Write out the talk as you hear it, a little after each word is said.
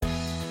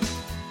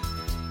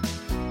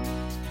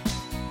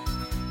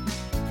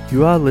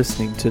You are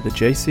listening to the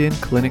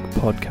JCN Clinic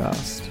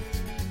Podcast.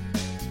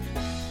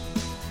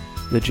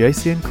 The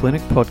JCN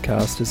Clinic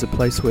Podcast is a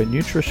place where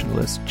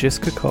nutritionalists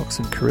Jessica Cox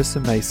and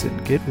Carissa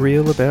Mason get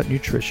real about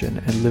nutrition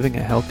and living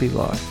a healthy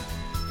life.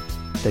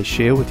 They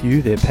share with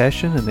you their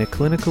passion and their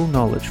clinical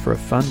knowledge for a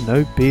fun,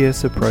 no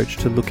BS approach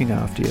to looking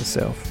after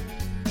yourself.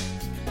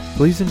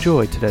 Please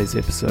enjoy today's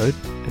episode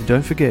and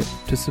don't forget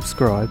to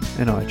subscribe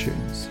in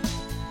iTunes.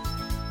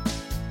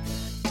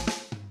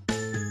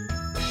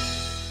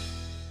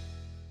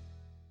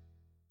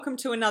 Welcome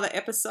to another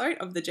episode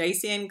of the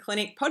JCN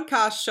Clinic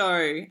Podcast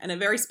Show, and a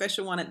very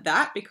special one at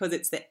that because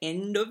it's the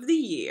end of the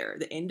year,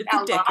 the end of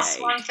the decade. Our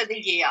last one for the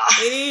year.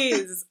 It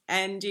is.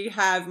 And you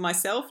have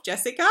myself,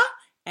 Jessica,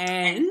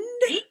 and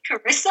me,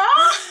 Carissa.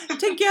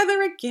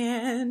 Together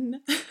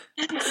again.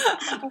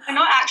 We're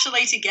not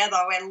actually together.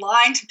 We're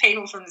lying to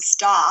people from the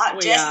start.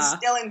 Jess is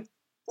still in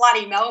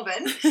bloody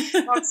Melbourne.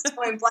 I'm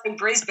still in bloody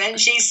Brisbane.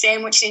 She's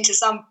sandwiched into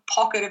some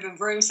pocket of a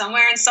room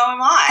somewhere, and so am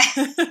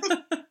I.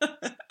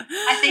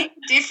 I think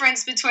the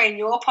difference between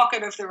your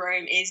pocket of the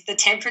room is the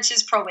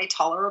temperature's probably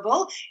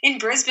tolerable. In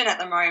Brisbane at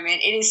the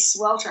moment, it is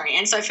sweltering.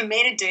 And so for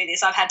me to do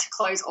this, I've had to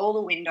close all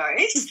the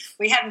windows.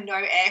 We have no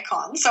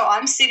aircon. So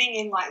I'm sitting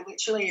in like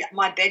literally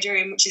my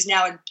bedroom, which is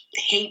now a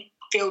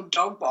heat-filled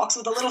dog box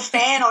with a little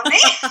fan on me.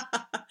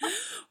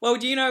 Well,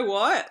 do you know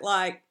what?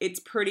 Like, it's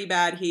pretty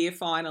bad here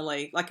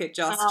finally. Like, it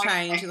just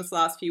changed in this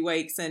last few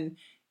weeks, and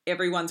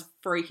everyone's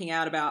freaking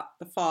out about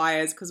the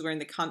fires because we're in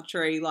the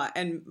country, like,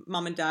 and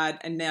mum and dad,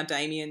 and now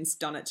Damien's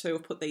done it too,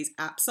 have put these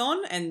apps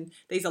on, and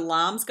these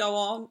alarms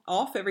go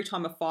off every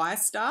time a fire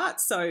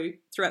starts. So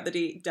throughout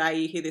the day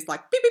you hear this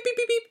like beep, beep, beep,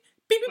 beep, beep,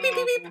 beep, beep, beep,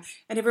 beep, beep,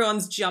 and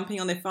everyone's jumping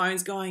on their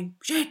phones going,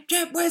 shit,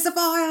 where's the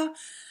fire?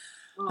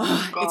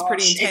 It's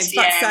pretty intense.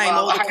 But same,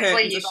 all the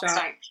curtains are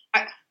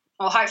shut.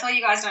 Well, hopefully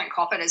you guys don't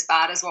cop it as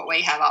bad as what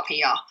we have up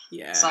here.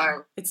 Yeah.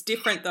 So it's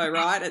different though,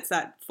 right? It's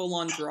that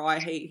full-on dry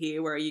heat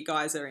here where you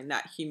guys are in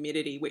that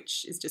humidity,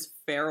 which is just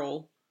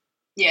feral.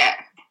 Yeah.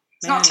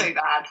 It's not too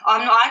bad.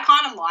 I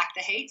kind of like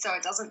the heat, so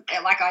it doesn't,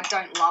 like, I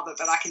don't love it,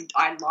 but I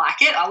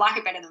like it. I like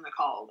it better than the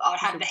cold. I would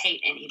have the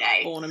heat any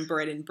day. Born and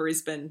bred in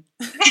Brisbane.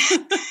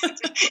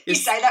 You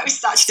say that with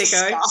such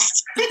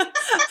disgust.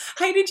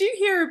 Hey, did you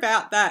hear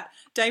about that?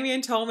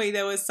 Damien told me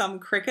there was some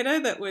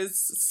cricketer that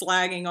was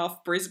slagging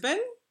off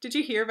Brisbane. Did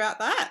you hear about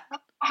that?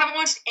 I haven't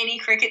watched any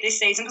cricket this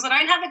season because I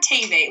don't have a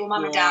TV. Well,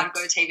 Mum and Dad have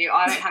got a TV.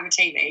 I don't have a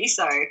TV,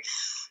 so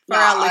for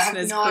our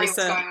listeners,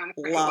 Carissa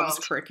loves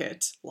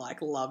cricket,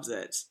 like loves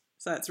it.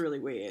 So that's really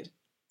weird.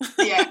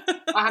 Yeah,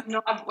 I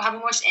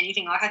haven't watched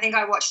anything. Like, I think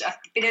I watched a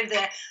bit of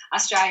the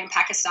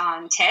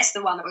Australian-Pakistan test,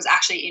 the one that was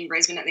actually in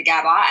Brisbane at the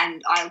Gabba,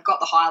 and I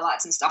got the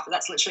highlights and stuff, but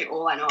that's literally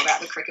all I know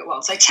about the cricket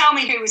world. So tell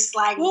me who was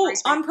slagging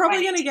Brisbane. Well, I'm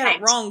probably going to get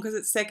it wrong because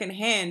it's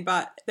secondhand,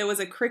 but there was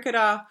a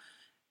cricketer.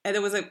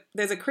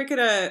 There's a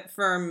cricketer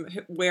from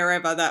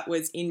wherever that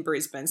was in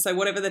Brisbane. So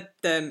whatever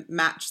the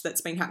match that's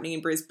been happening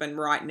in Brisbane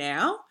right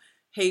now,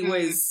 he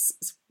was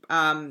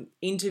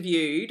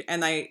interviewed,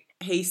 and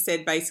he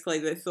said basically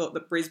they thought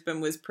that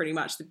Brisbane was pretty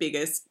much the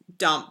biggest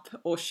dump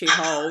or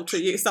shithole, to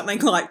use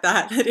something like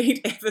that he'd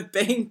ever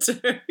been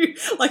to.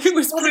 Like, it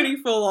was pretty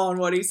full on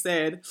what he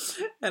said.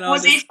 And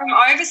was he from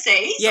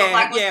overseas?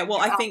 Yeah. Well,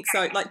 I think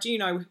so. Like, do you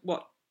know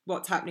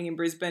what's happening in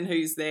Brisbane,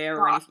 who's there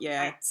or anything?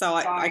 Yeah. So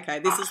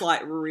this is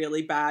like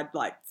really bad,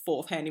 like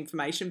fourth-hand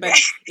information, but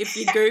if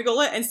you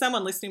Google it, and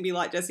someone listening be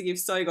like, Jessica, you've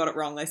so got it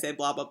wrong, they said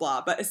blah blah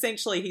blah, but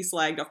essentially he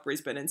slagged off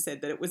Brisbane and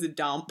said that it was a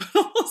dump.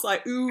 I was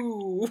like,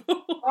 ooh. I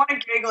want to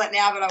Google it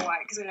now, but I won't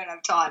because we don't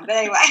have time. But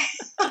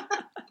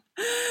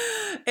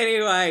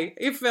anyway,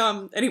 if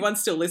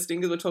anyone's still listening,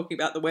 because we're talking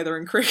about the weather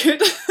and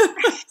cricket.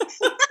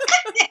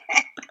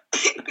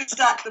 Good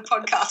start to the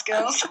podcast,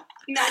 girls.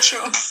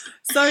 Naturals.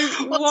 So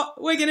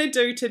what we're going to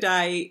do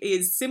today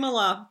is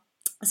similar,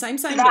 same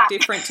but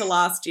different to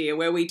last year,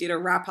 where we did a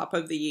wrap up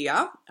of the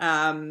year.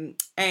 And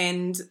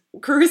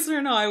Carissa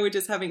and I were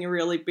just having a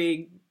really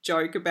big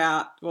joke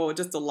about, or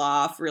just a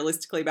laugh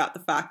realistically, about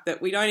the fact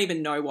that we don't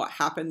even know what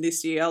happened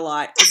this year,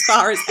 like as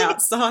far as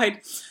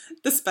outside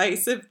the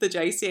space of the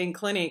JCN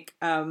Clinic.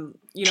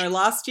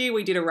 Last year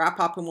we did a wrap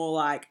up and we're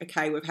like,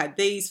 okay, we've had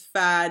these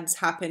fads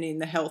happen in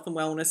the health and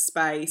wellness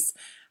space.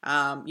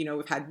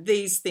 We've had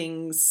these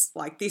things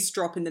like this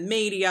drop in the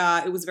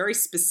media. It was very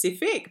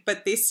specific,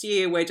 but this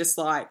year we're just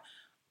like,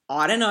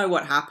 I don't know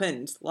what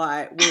happened.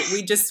 Like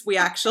we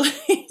actually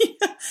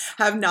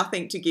have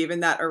nothing to give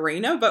in that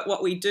arena. But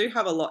what we do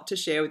have a lot to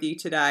share with you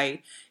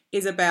today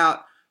is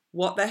about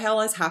what the hell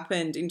has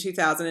happened in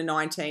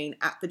 2019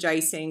 at the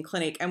JCN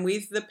Clinic and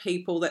with the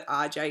people that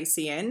are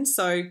JCN.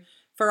 So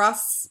for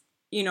us,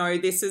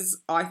 this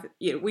is,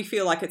 we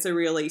feel like it's a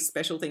really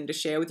special thing to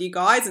share with you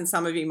guys, and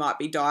some of you might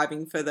be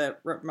diving for the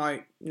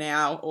remote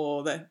now,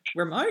 or the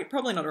remote,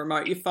 probably not a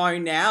remote, your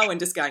phone now,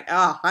 and just going,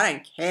 I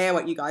don't care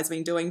what you guys have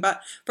been doing.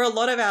 But for a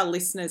lot of our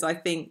listeners, I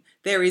think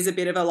there is a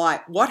bit of a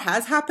like, what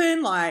has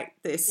happened? Like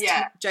this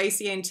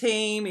JCN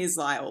team is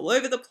like all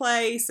over the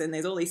place, and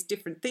there's all these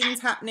different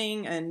things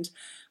happening, and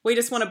we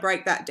just want to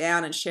break that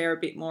down and share a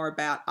bit more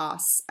about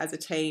us as a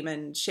team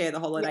and share the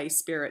holiday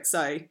spirit.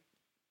 So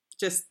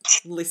just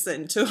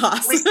listen to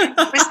us.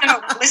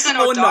 Listen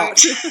or don't.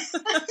 Not.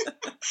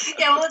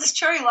 Yeah, well, it's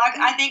true. Like,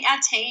 I think our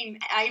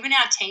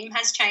team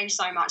has changed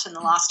so much in the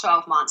last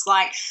 12 months.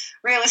 Like,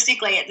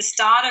 realistically, at the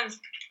start of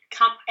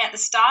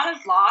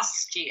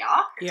last year,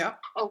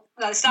 or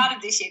no, the start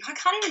of this year, I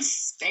can't even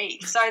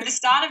speak. So the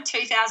start of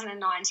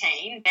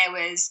 2019, there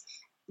was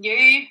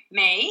you,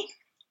 me,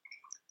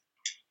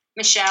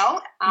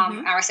 Michelle,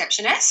 our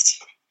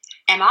receptionist,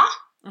 Emma,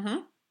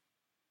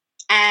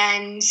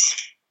 and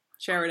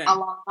Sheridan.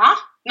 Alana.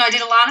 No,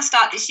 did Alana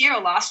start this year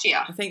or last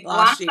year? I think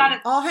last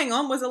year. Oh, hang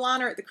on. Was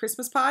Alana at the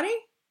Christmas party?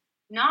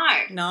 No.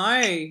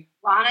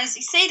 Alana's.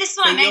 You see, this is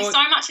what I mean.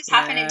 So much has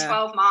happened in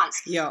 12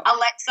 months. Yeah.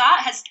 Alexa.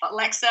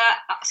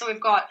 So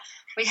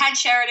we had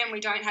Sheridan. We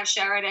don't have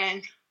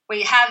Sheridan.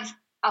 We have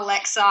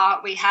Alexa.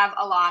 We have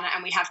Alana,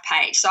 and we have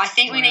Paige. So I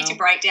think we need to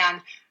break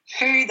down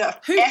who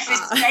F is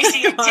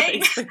JCN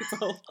team.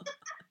 Who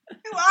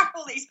are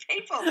all these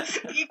people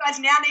that you guys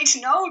now need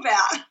to know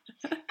about?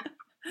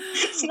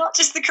 It's not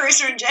just the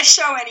Carissa and Jess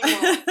show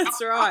anymore.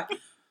 That's right.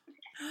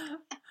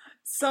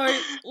 So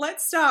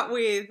let's start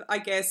with, I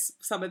guess,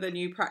 some of the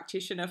new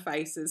practitioner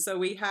faces. So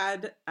we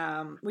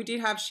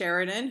did have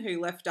Sheridan, who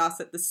left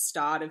us at the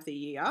start of the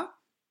year,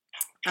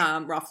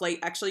 roughly.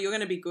 Actually, you're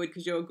going to be good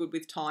because you're good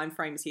with time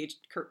frames here.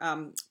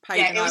 Paige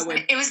and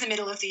I it was the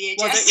middle of the year,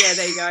 was Jess. it? Yeah,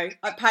 there you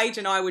go. Paige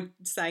and I were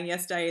saying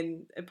yesterday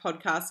in a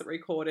podcast that we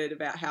recorded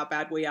about how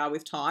bad we are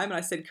with time, and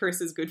I said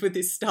Carissa's good with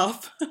this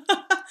stuff.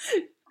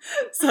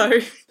 So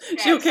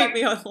she'll keep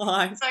me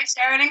online. So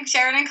Sheridan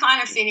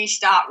kind of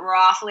finished up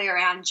roughly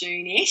around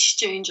June,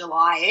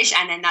 July-ish,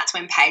 and then that's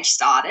when Paige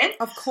started.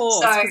 Of course,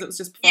 because it was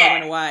just before I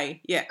went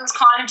away. Yeah. It was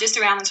kind of just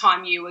around the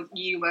time you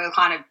were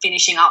kind of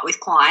finishing up with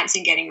clients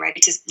and getting ready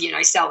to,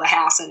 sell the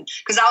house, and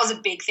because that was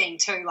a big thing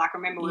too. Like,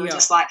 remember we were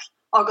just like,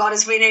 oh God,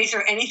 as we need to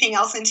throw anything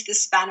else into the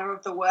spanner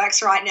of the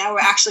works right now,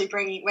 we're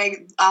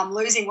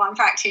losing one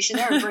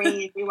practitioner and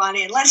bringing a new one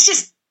in. Let's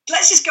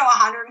just go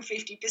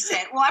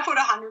 150%. Well, I put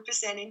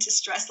 100% into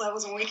stress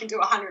levels and we can do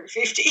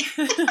 150.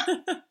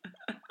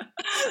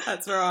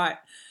 That's right.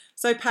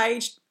 So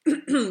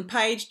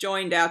Paige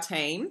joined our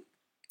team,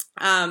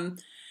 and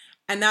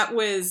that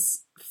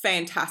was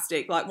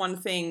fantastic. Like, one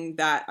thing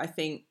that I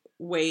think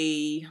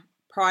we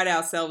pride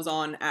ourselves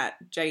on at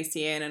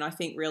JCN, and I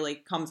think really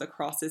comes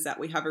across, is that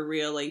we have a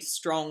really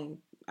strong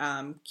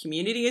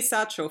community as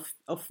such, or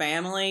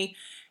family,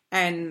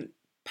 and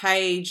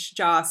Paige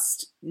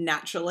just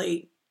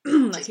naturally...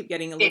 I keep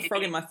getting a little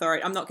frog in my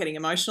throat. I'm not getting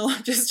emotional.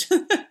 I'm just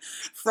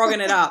frogging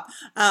it up.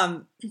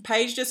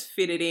 Paige just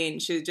fitted in.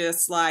 She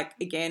just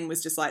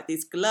was just like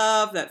this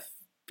glove that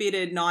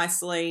fitted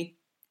nicely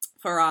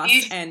for us.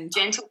 And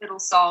gentle little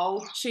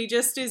soul. She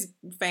just is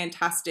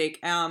fantastic.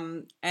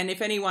 And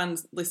if anyone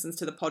listens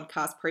to the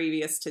podcast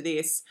previous to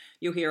this,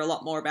 you'll hear a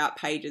lot more about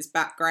Paige's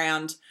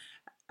background.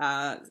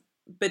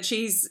 But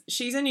she's a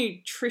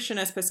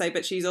nutritionist per se,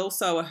 but she's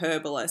also a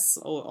herbalist,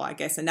 or I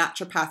guess a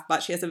naturopath,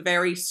 but she has a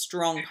very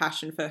strong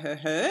passion for her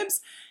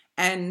herbs.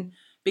 And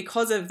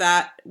because of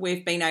that,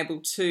 we've been able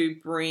to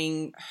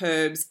bring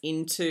herbs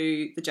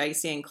into the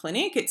JCN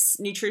clinic.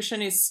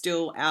 Nutrition is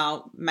still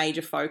our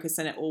major focus,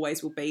 and it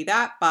always will be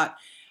that. But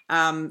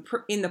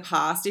in the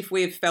past, if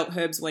we've felt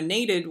herbs were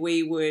needed,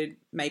 we would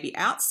maybe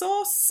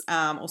outsource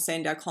or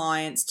send our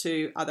clients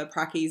to other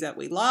prackies that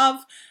we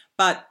love.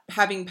 But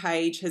having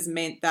Paige has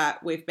meant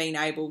that we've been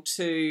able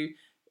to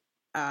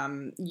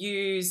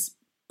use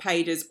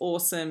Paige's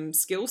awesome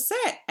skill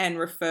set and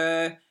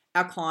refer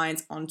our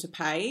clients onto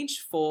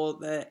Paige for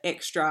the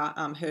extra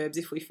herbs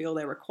if we feel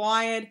they're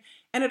required.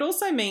 And it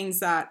also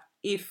means that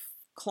if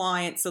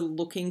clients are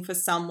looking for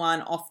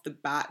someone off the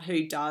bat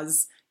who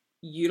does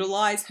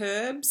utilize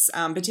herbs,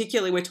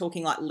 particularly we're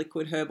talking like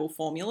liquid herbal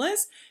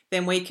formulas,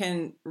 then we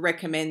can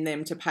recommend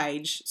them to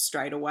Paige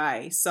straight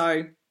away.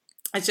 So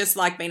it's just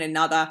like been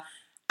another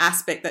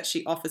aspect that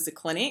she offers the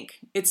clinic.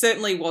 It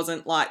certainly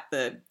wasn't like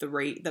the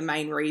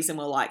main reason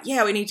we're like,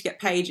 yeah, we need to get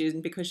Paige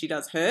in because she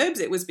does herbs.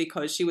 It was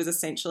because she was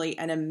essentially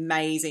an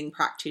amazing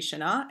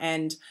practitioner.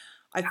 And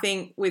I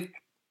think with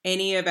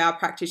any of our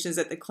practitioners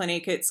at the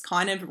clinic, it's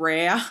kind of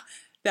rare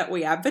that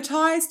we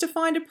advertise to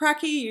find a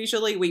pracky.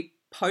 Usually we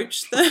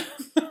poach them,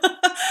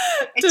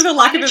 to the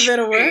lack of a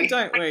better word,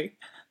 don't we?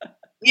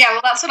 Yeah,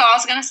 well, that's what I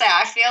was going to say.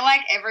 I feel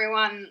like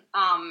everyone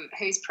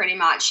who's pretty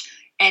much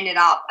ended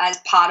up as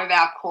part of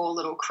our core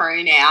little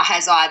crew now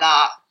has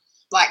either,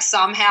 like,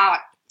 somehow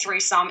through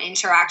some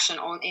interaction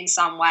or in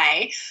some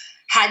way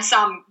had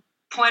some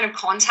point of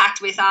contact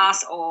with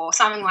us or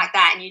something like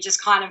that, and you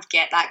just kind of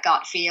get that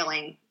gut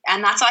feeling.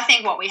 And that's, I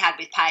think, what we had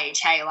with Paige.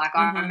 Hey, like,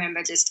 I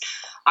remember just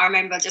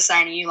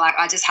saying to you, like,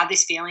 I just had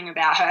this feeling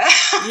about her.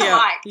 Yeah,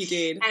 like, you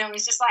did. And it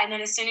was just like, and then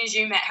as soon as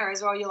you met her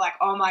as well, you're like,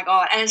 oh my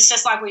God. And it's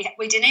just like we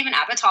didn't even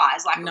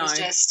advertise. Like, it was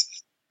just,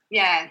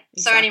 Yeah.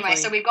 Exactly. So anyway,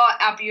 so we've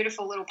got our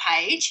beautiful little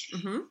Paige,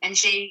 and I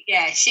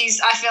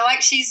feel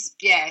like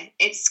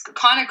it's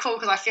kind of cool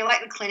because I feel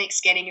like the clinic's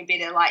getting a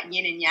bit of like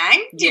yin and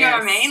yang. Do you know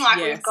what I mean? Like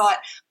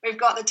we've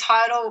got the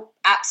total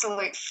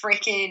absolute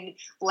freaking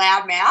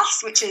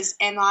loudmouths, which is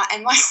Emma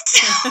and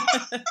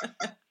myself.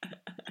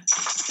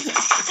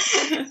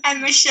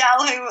 And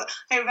Michelle, who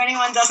if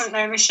anyone doesn't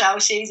know Michelle,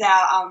 she's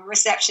our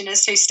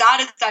receptionist who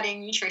started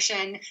studying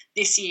nutrition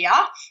this year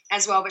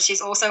as well, but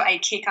she's also a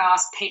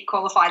kick-ass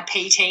qualified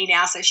PT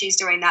now, so she's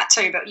doing that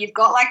too. But you've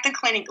got like the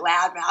clinic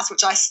loudmouths,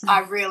 which I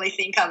really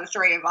think are the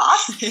three of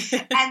us.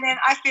 And then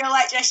I feel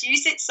like, Jess, you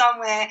sit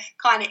somewhere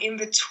kind of in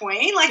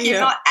between, like you're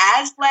not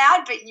as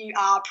loud, but you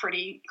are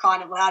pretty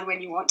kind of loud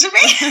when you want to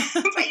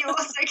be, but you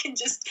also can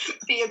just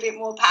be a bit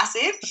more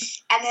passive.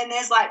 And then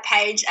there's like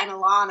Paige and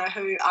Alana,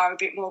 who are a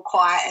bit more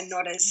quiet and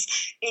not as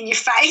in your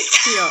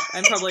face. Yeah,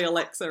 and probably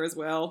Alexa as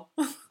well.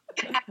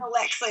 And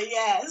Alexa,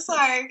 yeah. So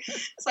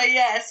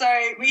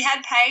we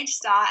had Paige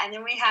start, and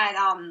then we had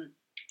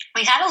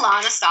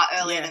Alana start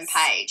earlier than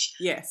Paige.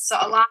 Yes. So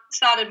Alana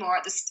started more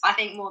at the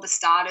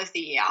start of the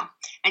year,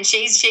 and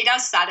she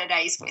does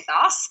Saturdays with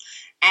us.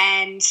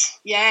 And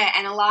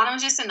Alana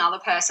was just another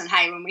person.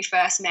 Hey, when we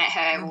first met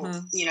her,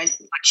 well, you know,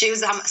 she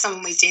was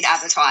someone we did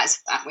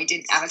advertise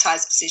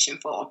the position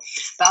for.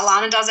 But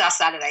Alana does our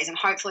Saturdays, and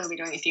hopefully we'll be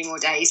doing a few more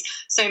days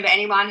soon. But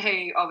anyone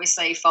who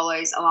obviously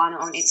follows Alana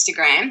on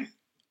Instagram,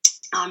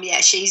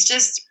 she's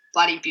just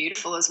bloody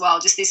beautiful as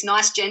well. Just this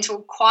nice,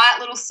 gentle, quiet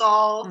little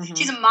soul.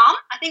 She's a mum.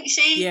 I think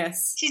she's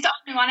the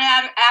only one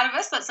out of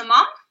us that's a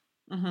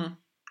mum.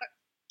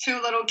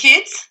 2 little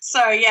kids.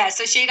 So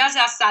she does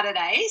our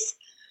Saturdays.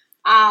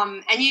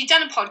 And you've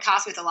done a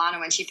podcast with Alana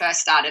when she first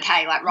started,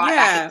 hey, like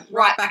right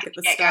back at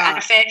the get-go, and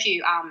a fair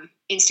few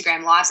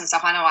Instagram lives and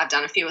stuff. I know I've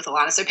done a few with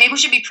Alana, so people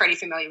should be pretty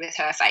familiar with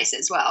her face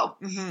as well.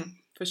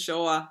 For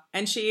sure.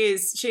 And she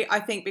I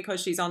think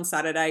because she's on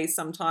Saturdays,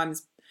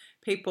 sometimes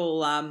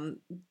people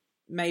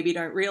maybe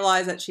don't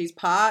realise that she's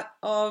part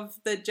of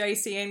the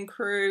JCN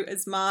crew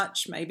as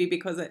much, maybe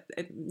because it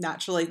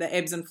naturally the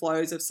ebbs and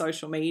flows of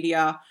social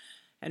media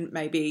and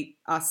maybe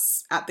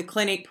us at the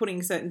clinic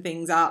putting certain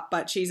things up,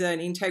 but she's an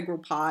integral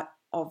part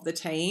of the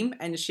team,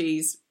 and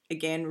she's,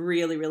 again,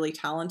 really, really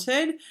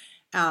talented.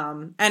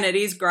 And it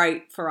is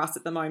great for us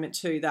at the moment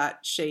too that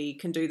she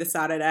can do the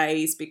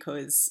Saturdays,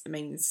 because it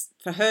means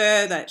for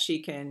her that she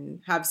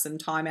can have some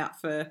time out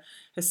for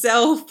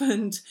herself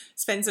and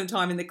spend some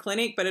time in the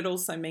clinic, but it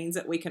also means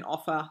that we can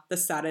offer the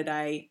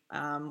Saturday,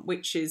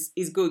 which is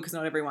good because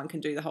not everyone can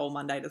do the whole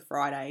Monday to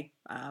Friday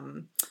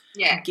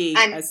gig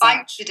and as I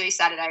such. used to do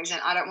Saturdays, and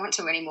I don't want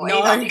to anymore.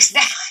 No. Either, because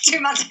now I do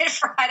Monday to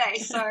Friday,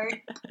 so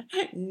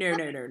No.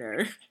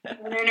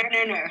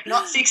 No.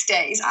 Not 6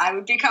 days. I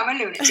would become a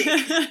lunatic.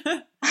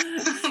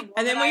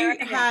 And then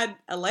we had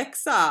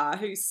Alexa,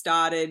 who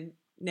started.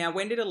 Now,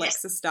 when did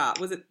Alexa start?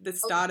 Was it the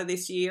start of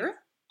this year?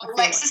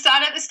 Alexa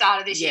started at the start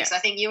of this year. So I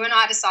think you and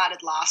I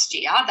decided last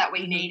year that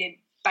we needed,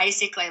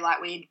 basically,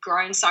 like, we'd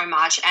grown so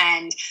much,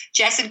 and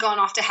Jess had gone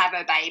off to have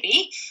her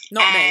baby.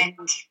 Not me.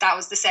 And that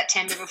was the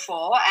September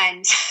before.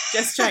 And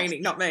Jess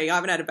Chaney, not me. I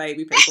haven't had a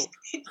baby, people.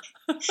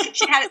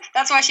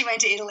 That's why she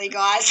went to Italy,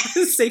 guys.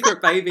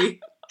 Secret baby.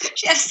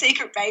 She had a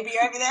secret baby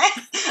over there.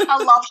 I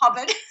love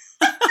Hubbard.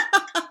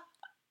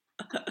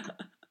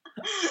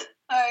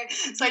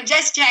 So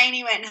Jess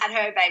Janey went and had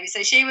her baby.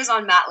 So she was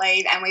on mat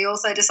leave, and we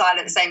also decided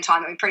at the same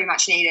time that we pretty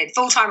much needed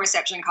full-time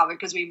reception covered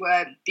because we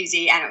were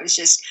busy, and it was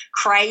just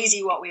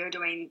crazy what we were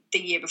doing the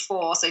year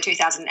before, so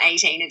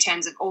 2018, in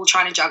terms of all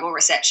trying to juggle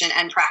reception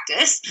and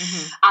practice.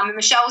 And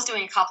Michelle was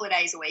doing a couple of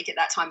days a week at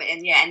that time,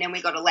 and then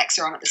we got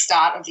Alexa on at the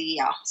start of the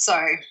year. So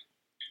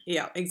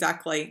yeah,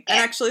 exactly. And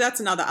actually that's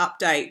another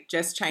update.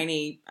 Jess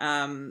Chaney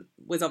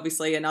was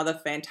obviously another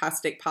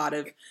fantastic part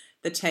of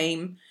the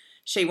team.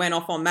 She went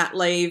off on mat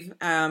leave,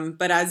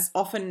 but as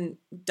often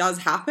does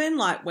happen,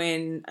 like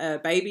when a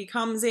baby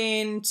comes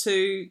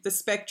into the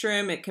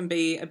spectrum, it can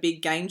be a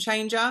big game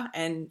changer,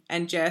 and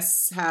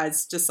Jess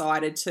has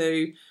decided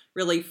to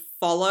really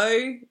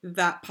follow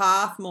that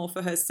path more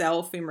for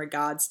herself in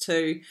regards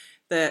to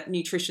the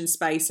nutrition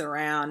space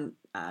around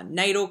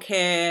natal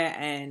care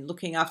and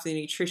looking after the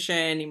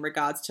nutrition in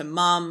regards to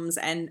mums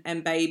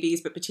and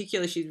babies, but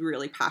particularly she's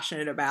really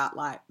passionate about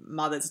like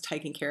mothers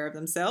taking care of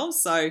themselves.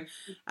 So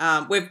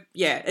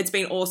it's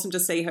been awesome to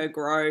see her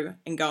grow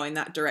and go in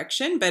that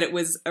direction, but it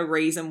was a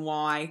reason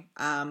why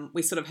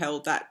we sort of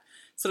held that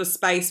sort of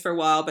space for a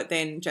while. But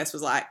then Jess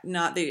was like,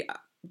 nah,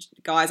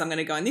 guys, I'm going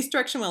to go in this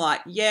direction. We're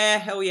like, yeah,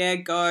 hell yeah,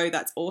 go.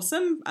 That's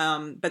awesome.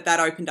 But that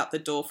opened up the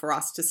door for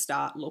us to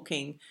start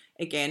looking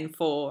again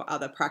for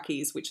other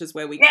prackies, which is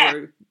where we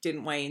grew,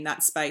 didn't we, in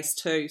that space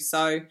too.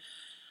 So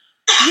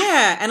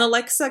yeah, and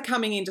Alexa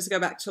coming in, just to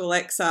go back to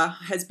Alexa,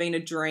 has been a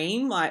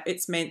dream. Like,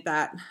 it's meant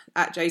that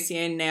at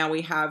JCN now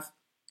we have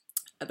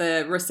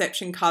the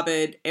reception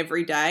covered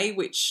every day,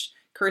 which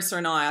Carissa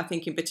and I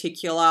think in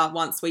particular,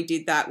 once we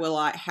did that, we're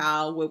like,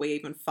 how were we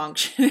even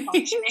functioning?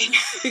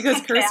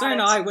 Because Carissa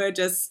and I were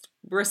just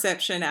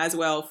reception as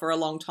well for a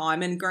long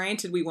time. And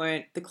granted,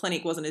 the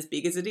clinic wasn't as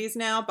big as it is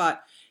now,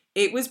 but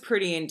it was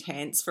pretty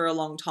intense for a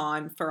long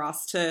time for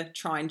us to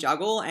try and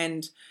juggle,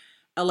 and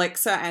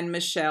Alexa and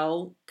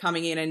Michelle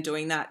coming in and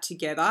doing that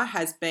together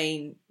has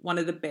been one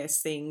of the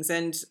best things.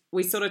 And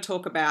we sort of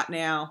talk about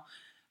now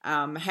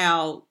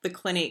how the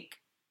clinic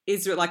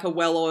is like a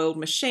well-oiled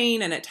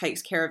machine and it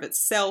takes care of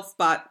itself.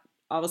 But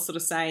I was sort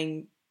of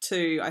saying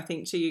I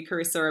think to you,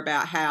 Carissa,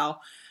 about how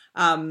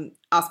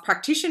us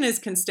practitioners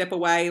can step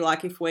away.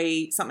 Like if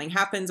something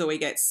happens or we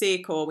get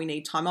sick or we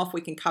need time off, we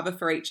can cover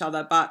for each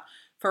other. But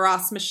for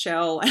us,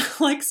 Michelle and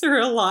Alexa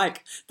are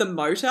like the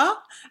motor,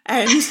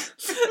 and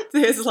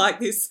there's like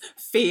this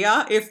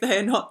fear if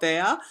they're not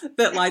there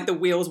that like the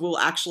wheels will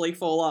actually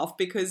fall off,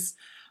 because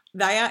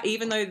they are,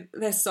 even though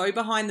they're so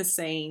behind the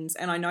scenes,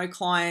 and I know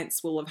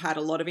clients will have had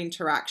a lot of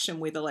interaction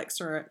with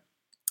Alexa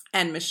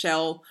and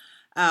Michelle,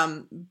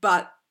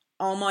 but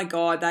oh my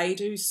God, they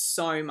do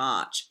so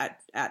much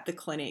at the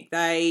clinic.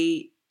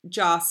 They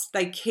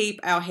keep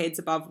our heads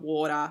above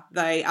water.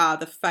 They are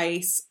the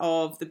face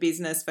of the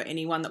business for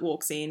anyone that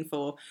walks in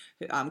for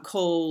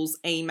calls,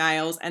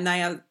 emails, and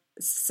they are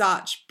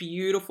such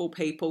beautiful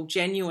people,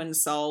 genuine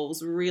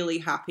souls, really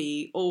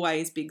happy,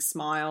 always big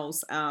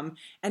smiles,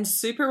 and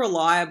super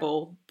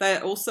reliable. They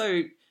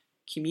also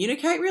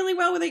communicate really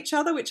well with each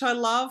other, which I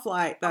love.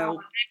 Like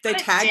they're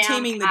tag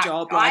teaming the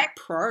job like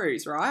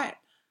pros, right?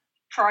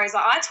 Pros.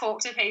 I talk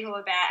to people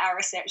about our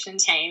reception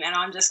team, and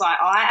I'm just like,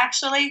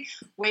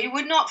 we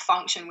would not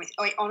function we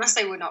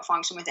honestly would not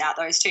function without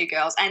those two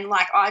girls. And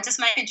like, I just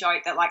make a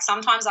joke that like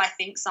sometimes I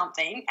think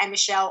something and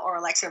Michelle or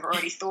Alexa have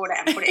already thought it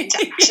and put it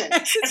into action.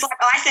 Yes. It's like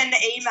I send the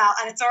email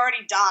and it's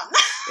already done.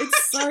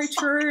 It's so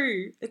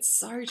true. It's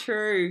so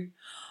true.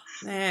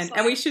 Man,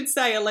 and we should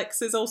say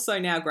Alexa's also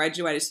now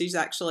graduated. She's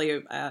actually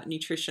a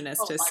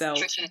nutritionist herself.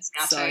 Nutritionist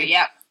now too,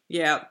 yeah.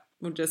 Yeah,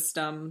 we'll just,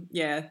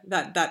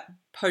 that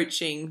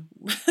poaching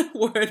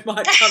word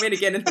might come in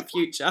again in the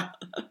future.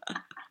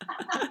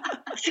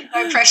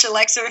 No pressure,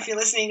 Alexa, if you're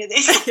listening to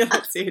this. Yeah,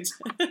 that's it.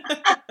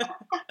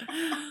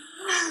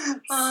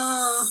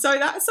 So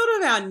that's sort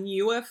of our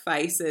newer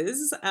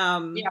faces.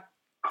 Yeah.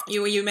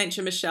 You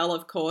mentioned Michelle,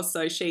 of course,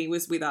 so she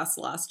was with us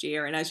last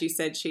year, and as you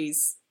said,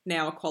 she's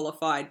now a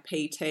qualified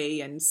PT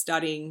and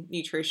studying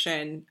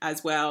nutrition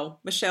as well.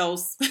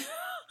 Michelle's a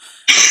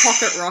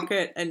pocket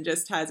rocket and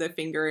just has her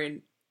finger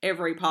in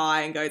every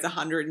pie and goes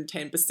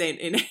 110%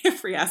 in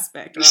every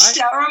aspect, right?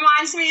 That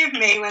reminds me of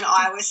me when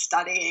I was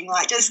studying,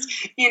 like just,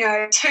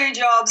 2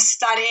 jobs,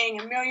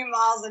 studying a million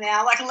miles an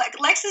hour. Like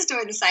Lexa's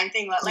doing the same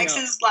thing. Like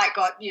Lexa's like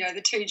got,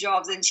 the 2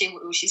 jobs, and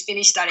she's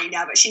finished studying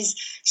now, but she's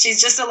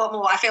just a lot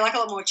more, I feel like a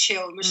lot more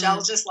chilled.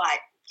 Michelle's just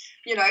like,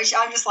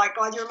 I'm just like,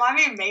 God, you remind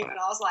me of me when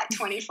I was like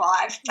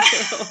 25.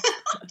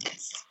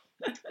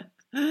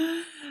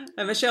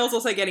 And Michelle's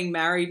also getting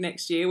married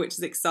next year, which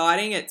is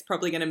exciting. It's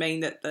probably going to mean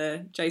that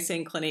the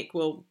JCN clinic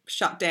will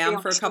shut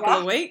down for a couple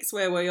of weeks,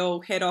 where we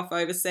all head off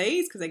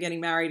overseas because they're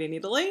getting married in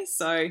Italy.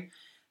 So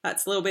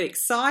that's a little bit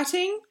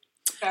exciting.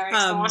 Very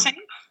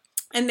exciting.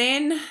 And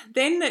then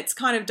it's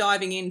kind of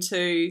diving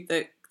into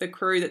the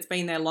crew that's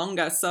been there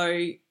longer. So,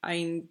 I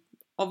mean,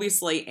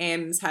 obviously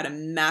Em's had a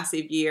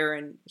massive year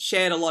and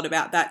shared a lot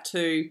about that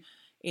too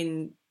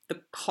in the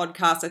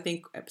podcast. I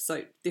think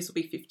this will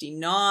be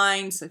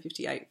 59, so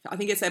 58. I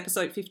think it's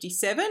episode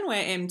 57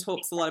 where Em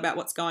talks a lot about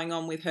what's going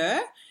on with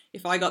her.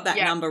 If I got that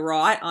number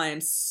right, I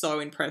am so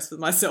impressed with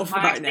myself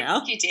right now.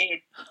 I think you did.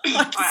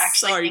 I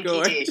actually think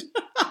you did.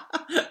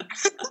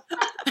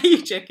 Are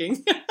you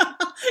checking?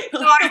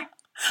 No.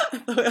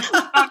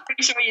 I'm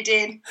pretty sure you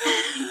did.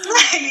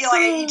 You're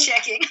like, are you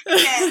checking?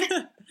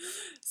 Yeah.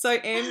 So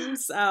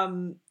Em's,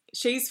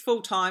 she's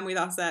full-time with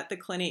us at the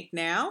clinic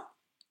now.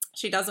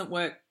 She doesn't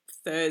work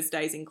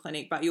Thursdays in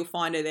clinic, but you'll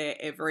find her there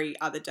every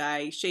other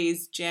day.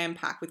 She's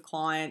jam-packed with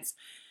clients.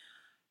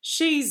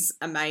 She's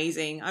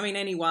amazing. I mean,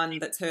 anyone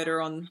that's heard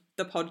her on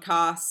the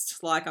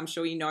podcast, like I'm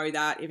sure you know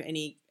that, if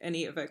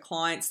any of her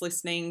clients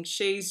listening,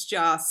 she's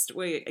just,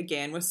 we're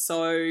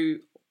so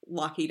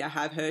lucky to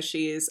have her.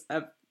 She is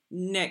a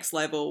next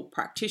level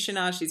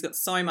practitioner. She's got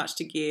so much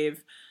to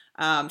give.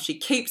 She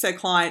keeps her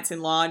clients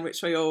in line,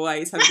 which we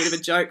always have a bit of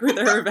a joke with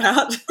her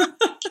about.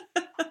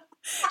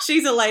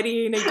 She's a lady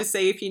you need to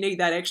see if you need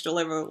that extra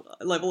level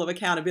of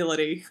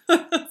accountability.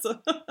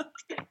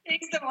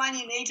 She's the one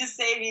you need to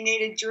see if you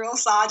need a drill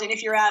sergeant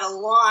if you're out of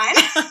line.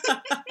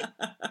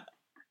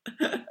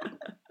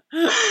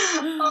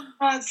 Oh,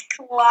 it's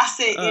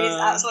classic. It is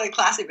absolutely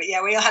classic. But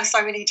yeah, we all have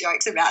so many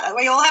jokes about it.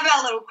 We all have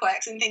our little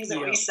quirks and things that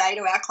we say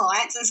to our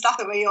clients and stuff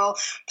that we all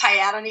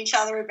pay out on each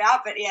other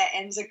about. But yeah,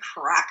 Em's a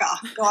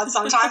cracker. God,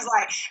 sometimes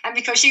and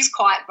because she's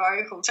quite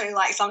vocal too,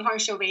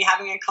 sometimes she'll be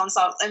having a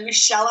consult and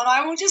Michelle and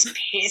I will just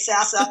piss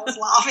ourselves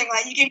laughing.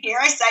 Like you can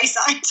hear her say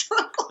something to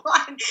a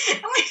client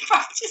and we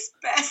both just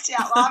burst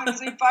out laughing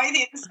because we both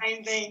hear the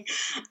same thing.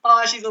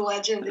 Oh, she's a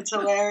legend. It's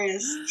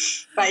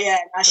hilarious. But yeah,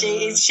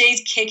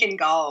 she's kicking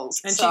goals.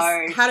 And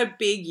she's had a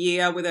big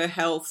year with her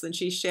health, and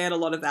she's shared a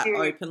lot of that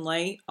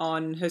openly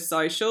on her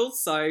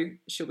socials, so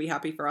she'll be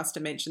happy for us to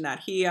mention that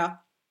here.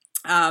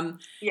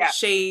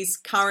 She's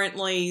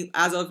currently,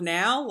 as of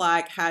now,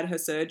 like had her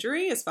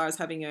surgery as far as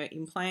having her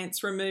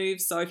implants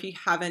removed. So if you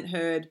haven't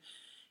heard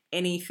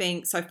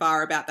anything so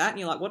far about that and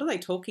you're like, what are they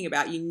talking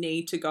about? You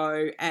need to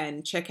go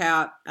and check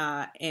out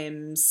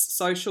Em's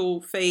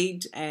social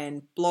feed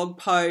and blog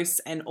posts,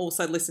 and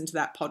also listen to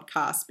that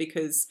podcast,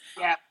 because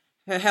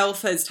her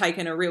health has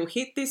taken a real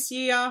hit this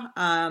year,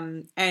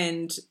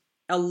 and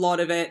a lot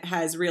of it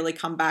has really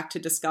come back to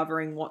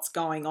discovering what's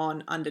going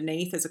on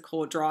underneath as a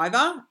core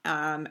driver,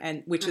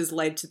 and which has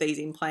led to these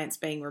implants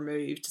being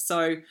removed.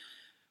 So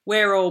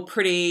we're all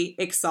pretty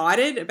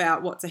excited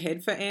about what's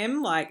ahead for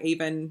Em. Like,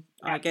 even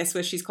I guess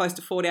where she's close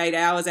to 48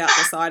 hours out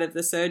the side of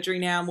the surgery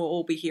now, and we'll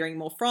all be hearing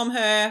more from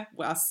her.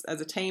 Us as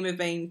a team have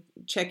been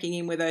checking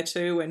in with her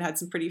too, and had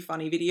some pretty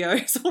funny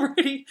videos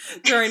already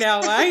thrown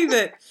our way.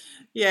 But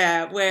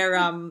yeah,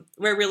 we're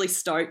really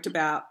stoked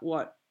about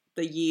what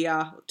the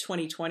year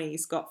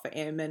 2020's got for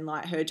Em, and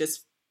like her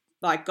just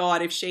like,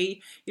 God, if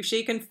she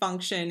can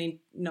function in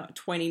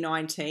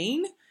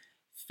 2019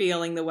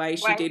 feeling the way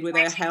she did with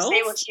her health,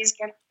 see what she's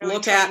going to do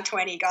look in out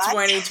 2020, guys.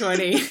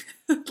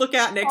 2020. Look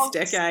out next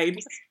decade.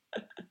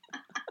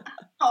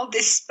 Hold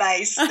this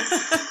space.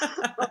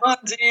 Oh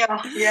dear.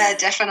 Yeah,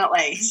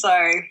 definitely. So,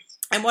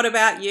 and what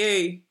about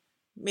you,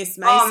 Miss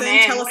Mason?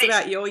 Tell us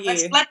about your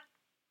year.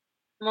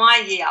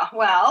 My year.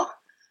 Well,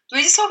 do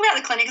we just talk about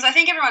the clinic? Because I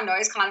think everyone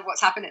knows kind of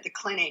what's happened at the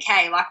clinic.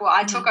 Hey, like, well,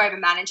 I took over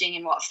managing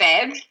in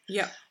Feb.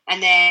 Yeah.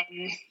 And then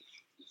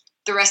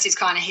the rest is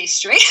kind of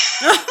history.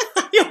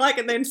 You're like,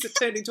 and then it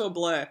turned into a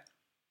blur.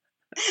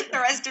 The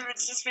rest of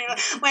it's just been,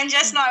 when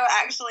Jess and I were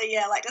actually,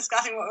 like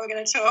discussing what we were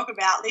going to talk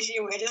about this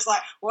year, we're just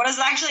like, what has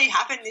actually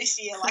happened this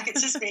year? Like,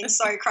 it's just been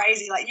so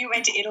crazy. Like, you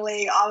went to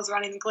Italy, I was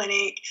running the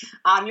clinic,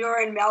 you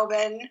were in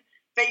Melbourne.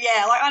 But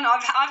yeah, like, I know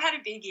I've had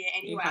a big year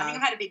anyway. I think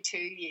I've had a big 2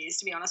 years,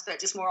 to be honest, but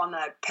just more on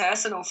the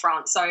personal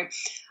front. So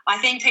I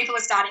think people are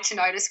starting to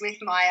notice with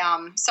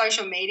my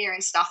social media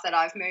and stuff that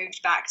I've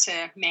moved back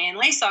to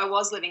Manly. So I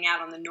was living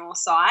out on the north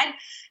side,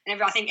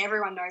 and I think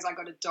everyone knows I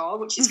got a dog,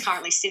 which is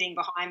currently sitting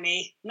behind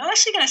me. I'm not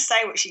actually going to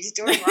say what she's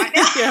doing right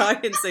now. Yeah, I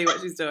can see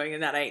what she's doing,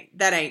 and that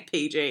ain't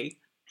PG.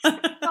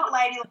 Not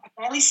ladylike,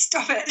 Bailey,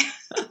 stop it.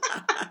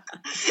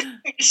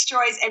 It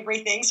destroys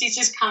everything. She's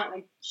just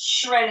currently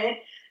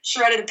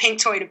shredded a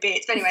pink toy to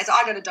bits. But anyway, so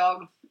I got a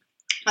dog.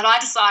 But I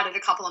decided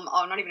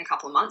not even a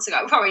couple of months ago,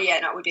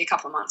 it would be a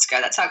couple of months ago,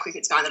 that's how quick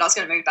it's going, that I was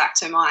going to move back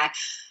to my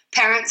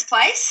parents'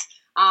 place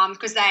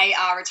because they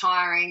are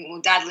retiring. Well,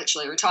 Dad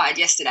literally retired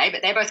yesterday,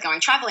 but they're both going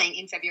travelling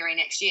in February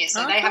next year.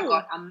 So they have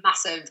got a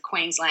massive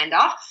Queenslander.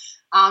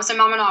 So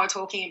Mum and I were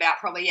talking about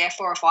probably,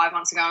 4 or 5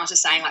 months ago, and I was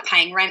just saying, like,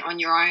 paying rent on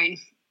your own,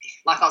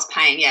 like I was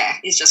paying,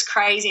 is just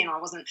crazy, and I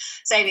wasn't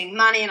saving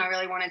money, and I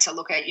really wanted to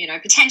look at,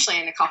 potentially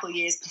in a couple of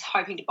years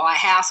hoping to buy a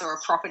house or a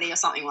property or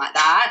something like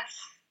that.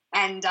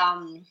 And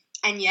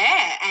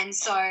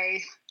so I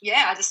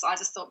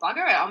just thought,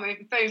 bugger it, I'll move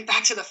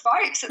back to the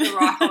folks at the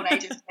ripe old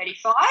age of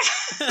 35.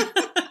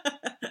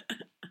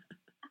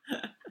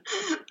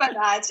 But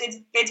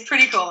it's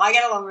pretty cool. I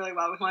get along really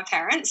well with my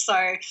parents,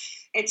 so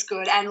it's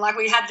good. And like,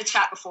 we had the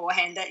chat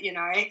beforehand that,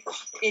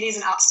 it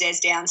isn't upstairs,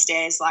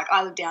 downstairs. Like,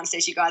 I live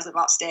downstairs, you guys live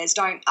upstairs.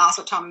 Don't ask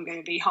what time I'm going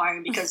to be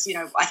home, because,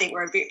 I think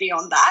we're a bit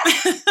beyond that.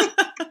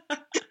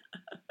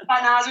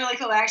 But no, it was really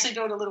cool. They actually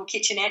built a little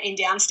kitchenette in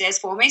downstairs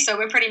for me, so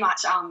we're pretty much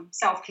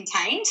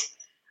self-contained.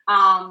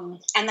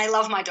 And they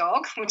love my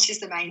dog, which is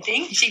the main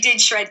thing. She did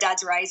shred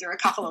Dad's razor a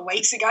couple of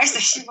weeks ago, so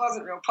she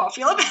wasn't real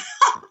popular, but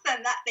other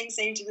than that, things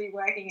seem to be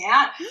working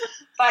out.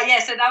 But yeah,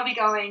 so they'll be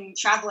going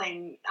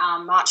travelling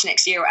March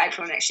next year or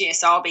April next year,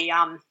 so I'll be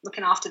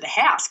looking after the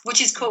house,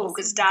 which is cool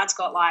because Dad's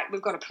got,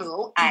 we've got a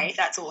pool,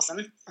 that's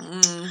awesome.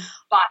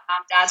 But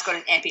Dad's got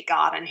an epic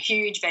garden,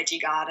 huge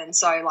veggie garden,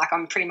 so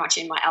I'm pretty much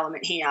in my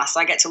element here, so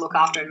I get to look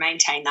after and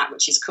maintain that,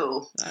 which is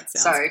cool. That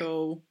sounds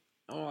cool.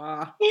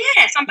 Oh.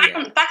 Yeah, so I'm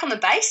back on the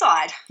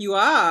Bayside. You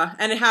are,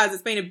 and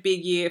it's been a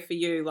big year for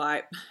you.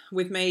 Like,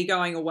 with me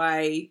going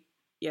away,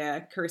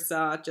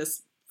 Carissa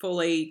just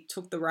fully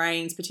took the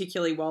reins,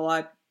 particularly while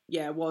I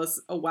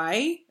was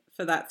away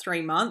for that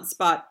 3 months.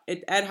 But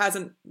it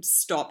hasn't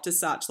stopped as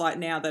such. Like,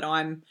 now that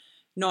I'm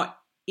not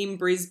in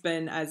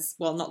Brisbane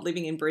not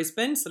living in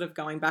Brisbane, sort of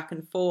going back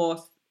and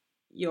forth,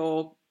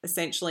 you're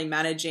essentially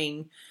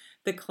managing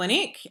the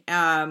clinic.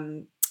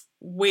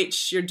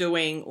 Which you're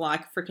doing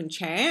like a freaking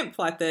champ.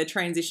 Like, the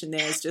transition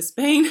there has just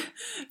been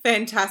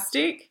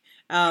fantastic.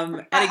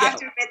 And I have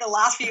to admit, the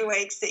last few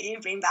weeks that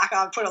you've been back,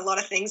 I've put a lot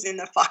of things in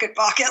the bucket.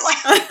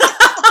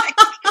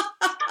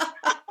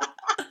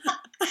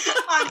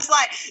 I'm just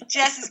like,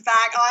 Jess is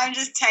back. I'm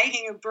just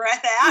taking a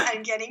breath out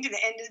and getting to the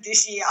end of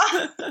this year.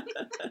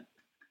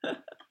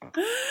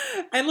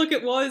 And look,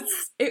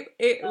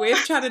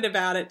 we've chatted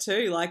about it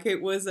too. Like,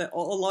 it was a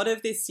lot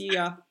of this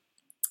year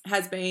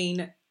has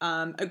been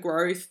a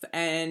growth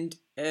and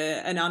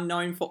an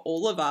unknown for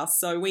all of us.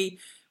 So we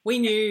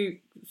knew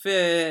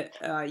for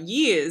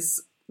years,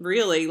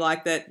 really,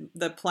 like, that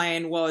the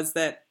plan was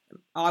that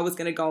I was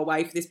going to go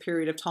away for this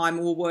period of time,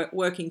 and we're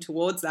working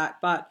towards that.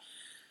 But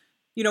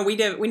you know, we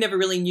never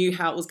really knew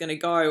how it was going to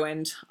go.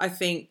 And I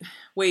think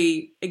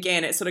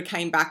it sort of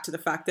came back to the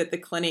fact that the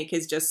clinic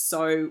is just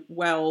so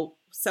well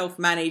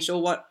self-managed,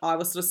 or what I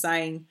was sort of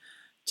saying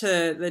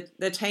to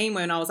the team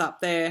when I was up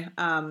there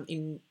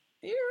in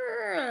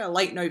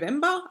late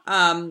November,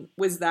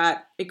 was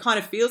that it kind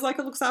of feels like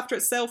it looks after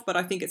itself, but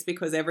I think it's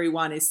because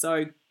everyone is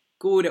so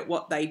good at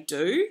what they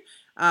do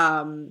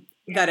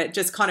that it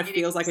just kind of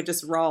feels like it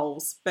just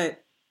rolls.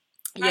 But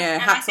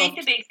yeah, and I think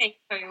the big thing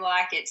too,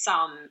 like it's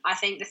I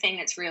think the thing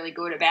that's really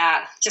good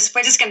about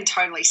we're just going to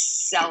totally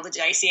sell the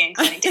JCN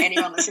clinic to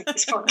anyone listening to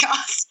this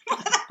podcast.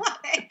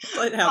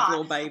 Let have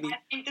your baby. I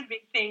think the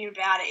big thing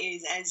about it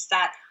is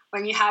that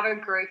when you have a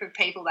group of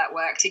people that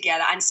work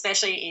together, and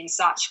especially in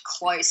such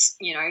close,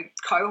 you know,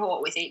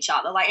 cohort with each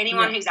other, like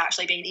anyone who's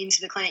actually been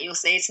into the clinic, you'll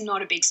see it's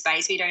not a big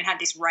space. We don't have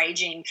this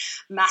raging,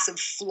 massive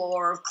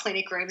floor of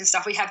clinic rooms and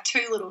stuff. We have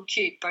 2 little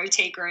cute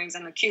boutique rooms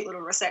and a cute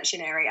little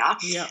reception area.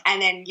 Yeah.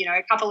 And then, you know,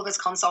 a couple of us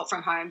consult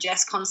from home.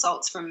 Jess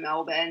consults from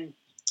Melbourne.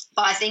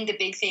 But I think the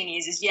big thing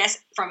is yes,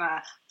 from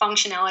a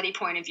functionality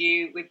point of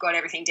view, we've got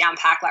everything down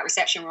packed, like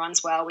reception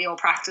runs well, we all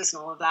practice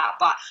and all of that,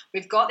 but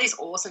we've got this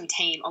awesome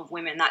team of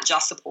women that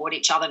just support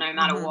each other no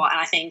matter what,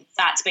 and I think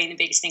that's been the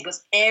biggest thing,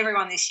 because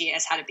everyone this year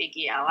has had a big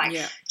year. Like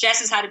Jess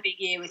has had a big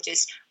year with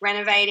just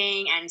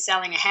renovating and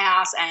selling a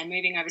house and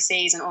moving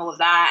overseas and all of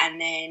that, and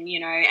then, you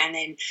know, and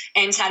then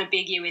Em's had a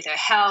big year with her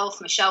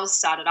health, Michelle's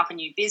started up a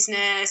new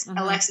business,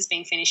 Alexa's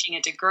been finishing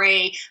a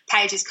degree,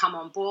 Paige has come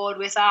on board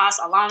with us,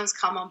 Alana's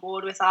come on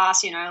board with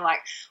us, you know, like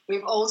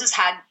we've all just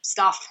had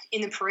stuff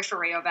in the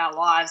periphery of our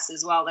lives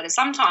as well, that is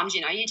sometimes,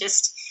 you know,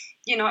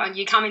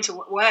 you come into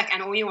work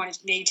and all you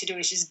need to do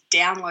is just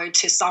download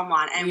to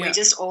someone, and we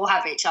just all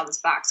have each other's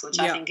backs, which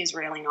I think is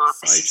really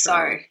nice.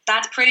 So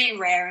that's pretty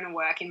rare in a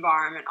work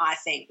environment, I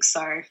think.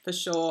 So for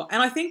sure.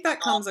 And I think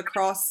that comes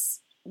across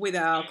with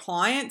our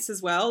clients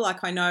as well.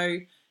 Like I know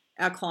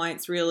our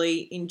clients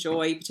really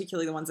enjoy,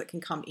 particularly the ones that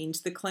can come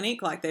into the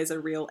clinic, like there's a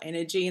real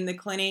energy in the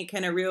clinic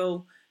and a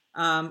real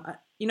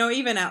you know,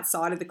 even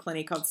outside of the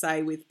clinic, I'd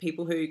say with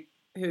people who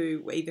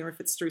either if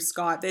it's through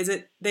Skype,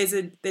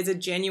 there's a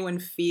genuine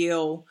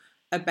feel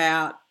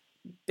about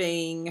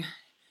being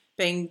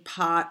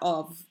part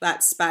of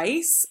that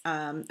space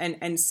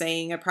and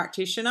seeing a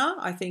practitioner.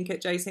 I think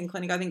at JCN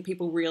Clinic, I think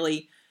people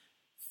really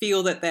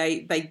feel that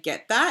they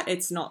get that.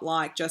 It's not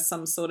like just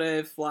some sort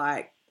of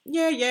like,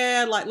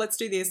 like let's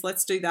do this,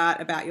 let's do that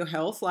about your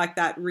health. Like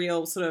that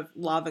real sort of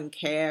love and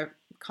care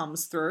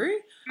comes through.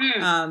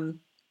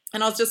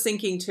 And I was just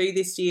thinking too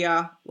this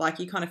year, like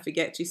you kind of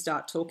forget to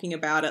start talking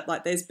about it.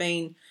 Like there's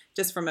been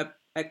just from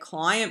a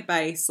client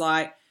base,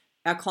 like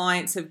our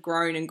clients have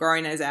grown and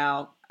grown as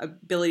our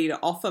ability to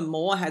offer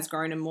more has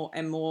grown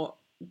and more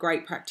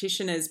great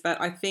practitioners. But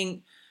I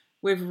think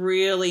we've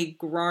really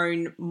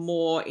grown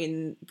more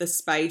in the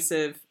space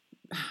of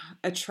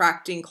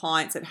attracting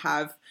clients that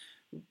have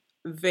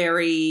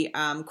very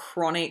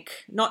chronic,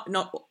 not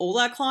all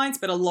our clients,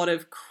 but a lot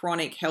of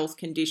chronic health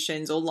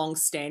conditions or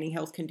long-standing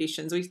health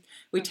conditions.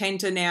 We tend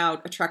to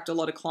now attract a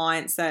lot of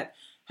clients that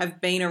have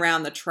been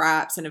around the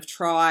traps and have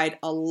tried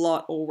a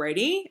lot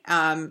already.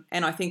 And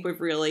I think we're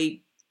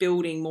really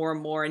building more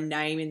and more a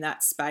name in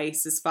that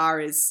space as far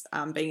as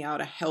being able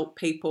to help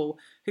people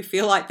who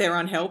feel like they're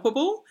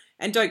unhelpable.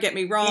 And don't get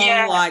me wrong,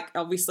 like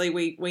obviously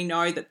we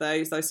know that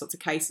those sorts of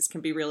cases can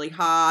be really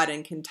hard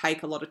and can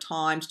take a lot of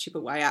time to chip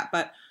away at,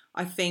 but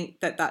I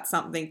think that that's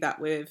something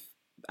that we've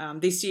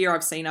this year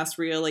I've seen us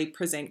really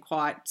present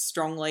quite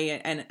strongly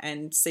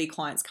and see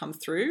clients come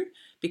through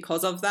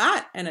because of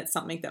that, and it's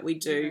something that we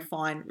do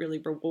find really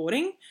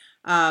rewarding.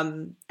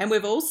 And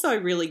we've also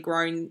really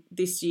grown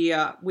this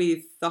year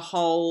with the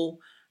whole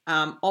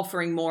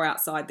offering more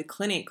outside the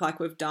clinic. Like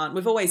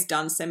we've always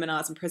done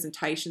seminars and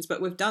presentations,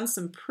 but we've done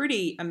some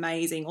pretty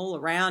amazing all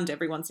around.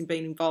 Everyone's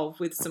been involved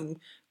with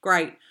some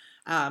great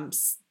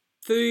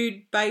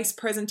food-based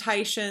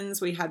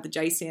presentations. We had the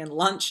JCN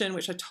luncheon,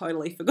 which I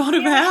totally forgot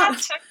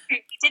about.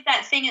 We did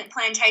that thing at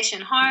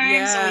Plantation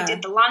Home, so we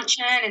did the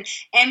luncheon, and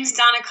Em's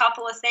done a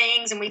couple of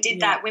things, and we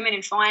did that Women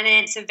in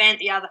Finance event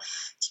the other.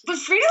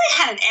 We've really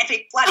had an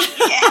epic bloody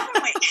year,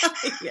 haven't we?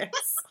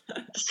 Yes.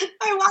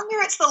 No wonder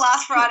it's the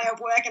last Friday of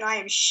work and I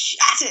am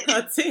shattered.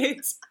 That's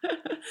it.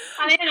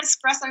 I need an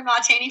espresso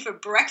martini for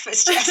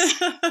breakfast, Jess.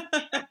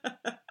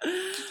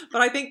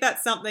 But I think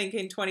that's something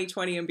in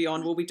 2020 and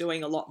beyond we'll be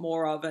doing a lot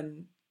more of,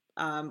 and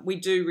we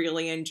do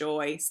really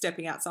enjoy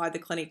stepping outside the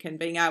clinic and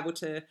being able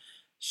to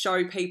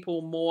show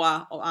people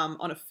more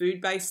on a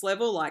food-based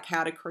level, like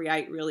how to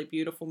create really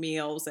beautiful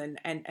meals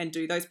and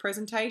do those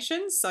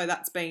presentations. So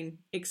that's been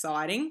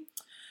exciting.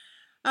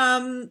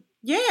 And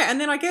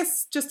then I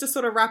guess just to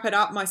sort of wrap it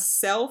up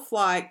myself,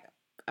 like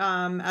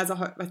as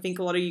I think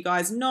a lot of you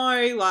guys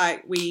know,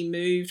 like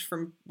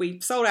we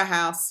sold our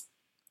house,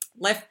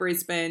 left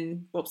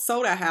Brisbane,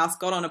 sold our house,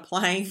 got on a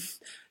plane,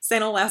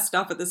 sent all our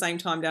stuff at the same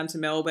time down to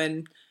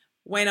Melbourne,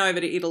 went over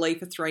to Italy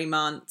for 3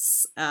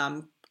 months,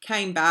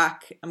 came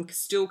back. I'm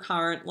still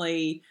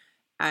currently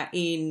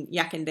in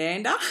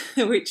Yakandanda,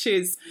 which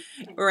is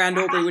around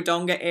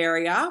Albury-Wodonga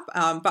area.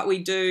 But we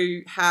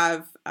do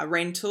have a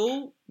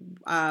rental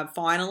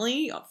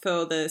finally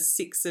for the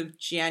 6th of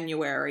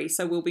January.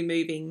 So we'll be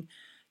moving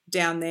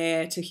down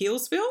there to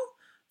Healesville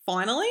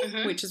finally,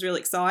 which is really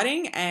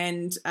exciting.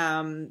 And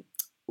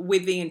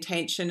with the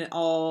intention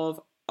of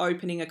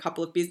opening a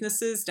couple of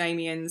businesses.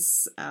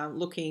 Damien's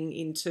looking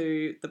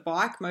into the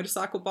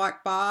motorcycle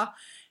bike bar,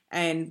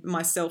 and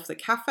myself the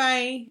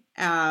cafe.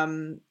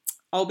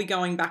 I'll be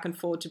going back and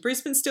forward to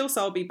Brisbane still,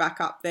 so I'll be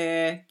back up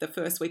there the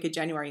first week of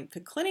January for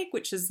clinic,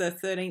 which is the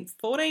 13th,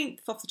 14th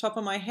off the top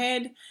of my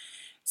head.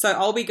 So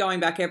I'll be going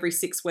back every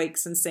 6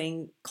 weeks and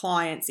seeing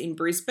clients in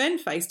Brisbane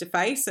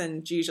face-to-face,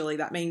 and usually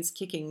that means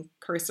kicking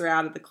Carissa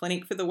out of the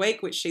clinic for the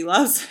week, which she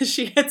loves.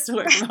 She gets to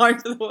work from home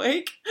for the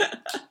week.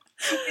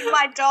 With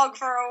my dog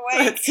for a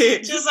week. That's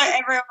it. Just like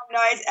everyone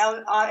knows,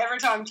 every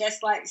time Jess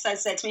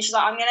says that to me, she's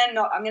like, I'm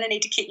gonna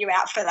need to kick you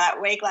out for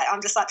that week. Like,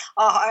 I'm just like,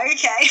 oh,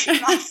 okay.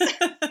 Not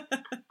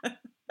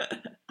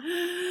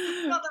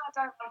that I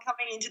don't love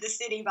coming into the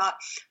city, but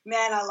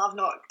man, I love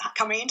not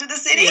coming into the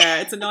city.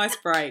 Yeah, it's a nice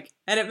break,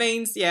 and it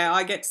means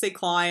I get to see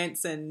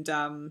clients, and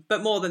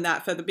but more than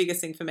that, the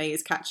biggest thing for me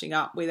is catching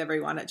up with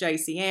everyone at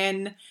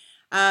JCN,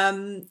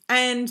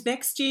 and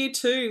next year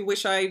too,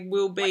 which I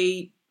will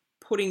be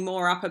putting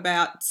more up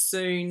about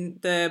soon,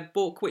 the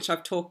book, which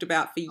I've talked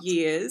about for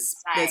years.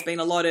 There's been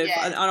a lot of,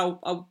 I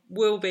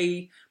will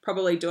be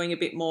probably doing a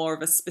bit more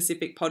of a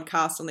specific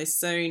podcast on this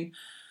soon,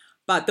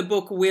 but the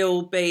book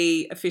will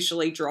be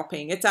officially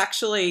dropping. It's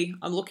actually,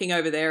 I'm looking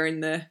over there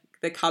in the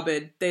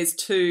cupboard, there's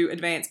 2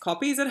 advanced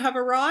copies that have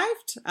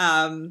arrived.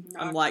 I'm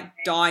like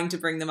dying to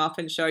bring them up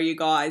and show you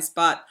guys,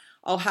 but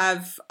I'll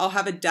have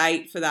a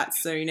date for that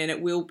soon, and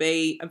it will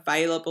be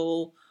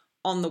available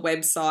on the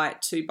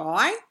website to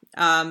buy.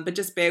 But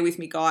just bear with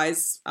me,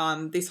 guys.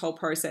 This whole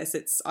process,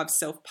 I've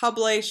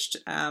self-published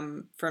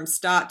from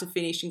start to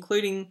finish,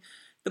 including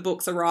the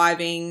books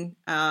arriving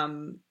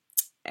and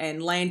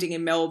landing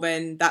in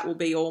Melbourne. That will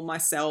be all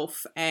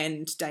myself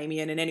and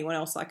Damien and anyone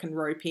else I can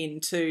rope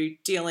into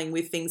dealing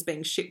with things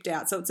being shipped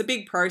out. So it's a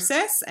big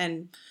process,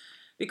 and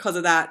because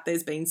of that,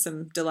 there's been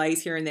some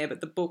delays here and there,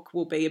 but the book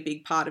will be a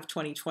big part of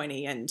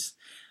 2020, and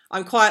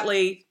I'm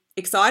quietly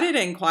excited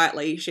and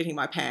quietly shitting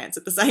my pants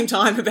at the same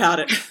time about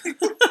it.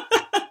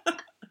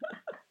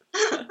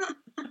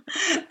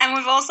 And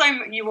we've also,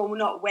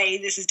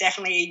 this is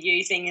definitely a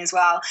you thing as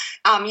well.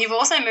 You've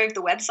also moved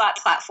the website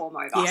platform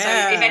over.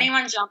 Yeah. So if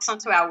anyone jumps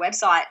onto our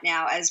website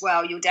now as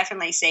well, you'll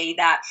definitely see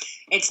that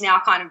it's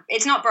now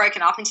it's not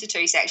broken up into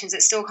 2 sections.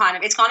 It's still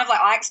it's kind of like,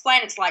 I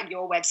explain, it's like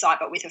your website,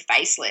 but with a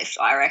facelift,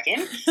 I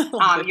reckon.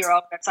 Your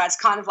old website's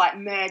kind of like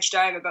merged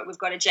over, but we've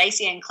got a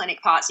JCN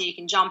clinic part, so you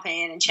can jump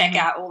in and check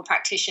out all the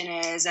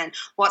practitioners and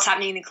what's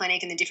happening in the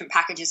clinic and the different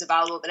packages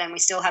available. But then we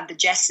still have the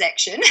Jess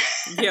section.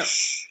 Yep.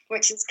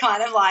 Which is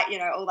kind of like,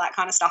 all that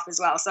kind of stuff as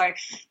well. So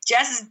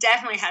Jess has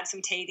definitely had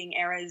some teething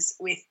errors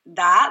with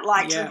that,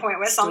 to the point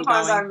where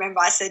sometimes I remember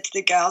I said to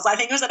the girls, I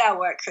think it was at our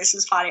work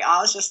Christmas party, I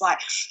was just like,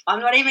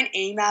 I'm not even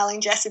emailing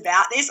Jess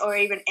about this or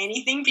even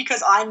anything,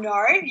 because I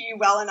know you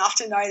well enough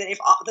to know that if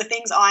the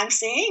things I'm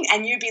seeing,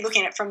 and you'd be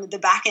looking at it from the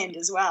back end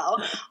as well,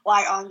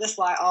 I'm just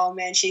like, oh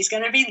man, she's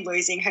going to be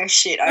losing her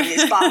shit over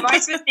this. But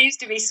most of it seems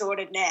to be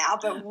sorted now.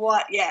 But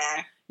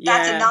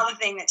that's another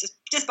thing that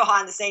just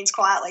behind the scenes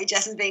quietly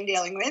Jess has been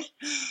dealing with.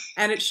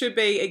 And it should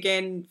be,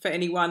 again, for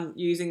anyone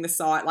using the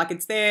site,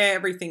 it's there,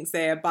 everything's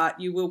there, but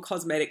you will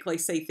cosmetically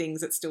see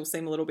things that still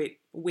seem a little bit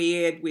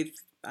weird with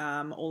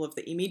all of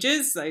the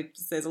images. So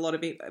there's a lot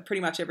of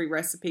pretty much every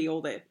recipe,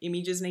 all the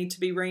images need to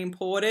be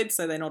re-imported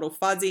so they're not all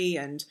fuzzy,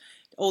 and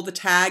all the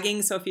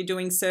tagging. So if you're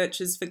doing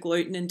searches for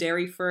gluten and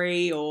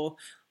dairy-free or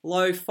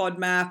low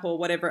FODMAP or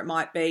whatever it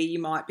might be, you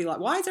might be like,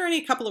 why is there only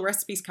a couple of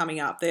recipes coming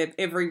up?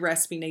 Every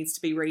recipe needs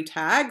to be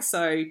re-tagged,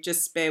 so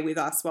just bear with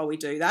us while we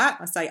do that.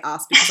 I say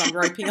us because I'm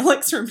roping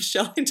Alexa and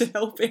Michelle into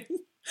helping.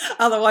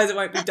 Otherwise it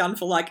won't be done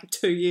for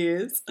 2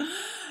 years.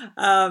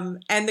 And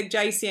the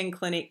JCN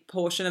Clinic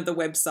portion of the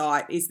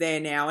website is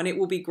there now, and it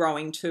will be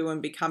growing too and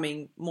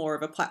becoming more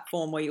of a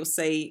platform where you'll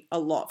see a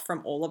lot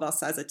from all of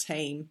us as a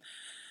team.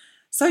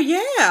 So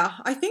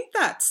I think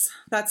that's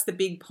the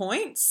big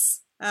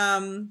points.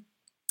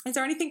 Is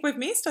there anything we've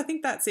missed? I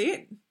think that's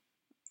it.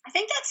 I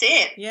think that's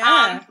it.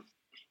 Yeah.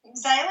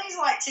 Zaylee's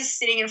just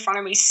sitting in front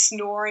of me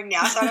snoring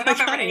now, so I don't know if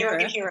anyone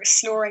can hear her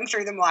snoring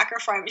through the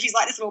microphone, but she's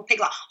like this little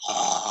pig,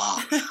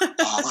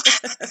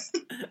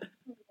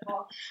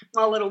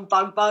 my little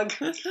bug.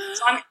 So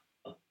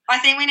I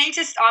think we need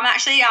to. I'm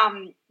actually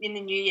in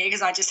the new year,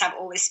 because I just have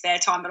all this spare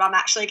time, but I'm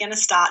actually going to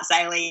start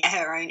Zaylee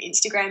her own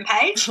Instagram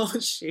page. Oh,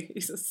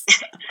 Jesus.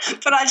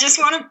 But I just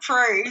want to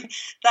prove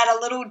that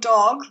a little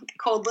dog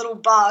called Little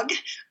Bug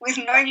with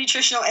no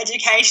nutritional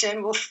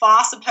education will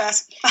far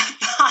surpass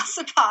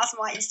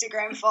my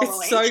Instagram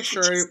following. It's so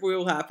true. It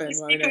will happen,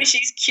 won't it? Because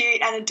she's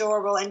cute and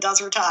adorable and does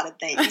retarded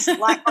things.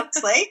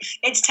 Honestly,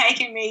 it's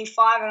taken me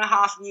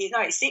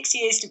 6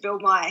 years to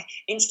build my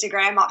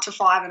Instagram up to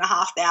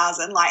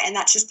 5,500. And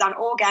that's just done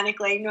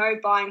organically, no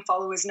buying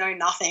followers was no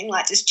nothing,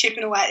 like just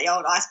chipping away at the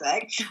old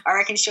iceberg, I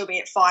reckon she'll be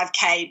at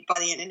 5K by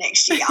the end of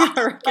next year. I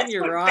reckon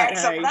you're right.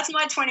 Hey? That's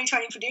my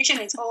 2020 prediction.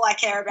 It's all I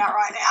care about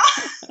right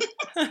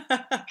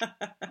now.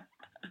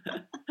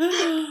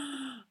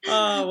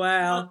 Oh,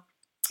 wow.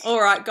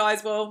 All right,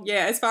 guys. Well,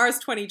 yeah, as far as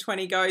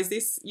 2020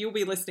 goes, you'll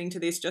be listening to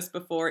this just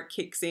before it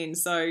kicks in.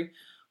 So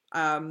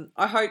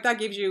I hope that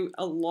gives you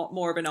a lot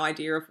more of an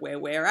idea of where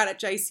we're at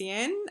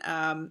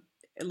JCN.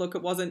 Look,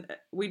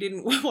 we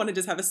didn't want to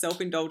just have a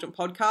self-indulgent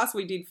podcast.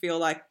 We did feel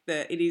like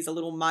that it is a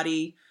little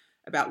muddy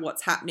about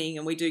what's happening,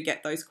 and we do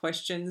get those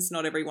questions.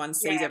 Not everyone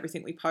sees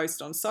everything we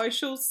post on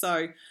socials.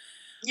 So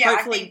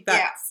hopefully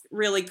that's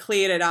really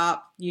cleared it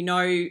up. You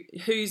know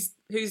who's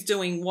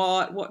doing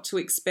what to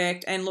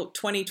expect. And look,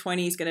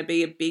 2020 is going to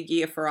be a big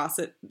year for us.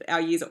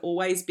 Our years are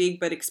always big,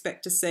 but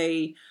expect to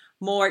see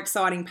more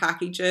exciting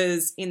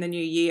packages in the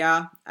new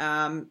year,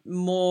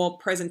 more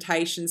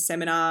presentations,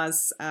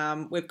 seminars.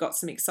 We've got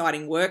some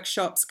exciting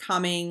workshops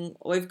coming.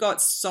 We've got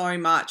so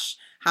much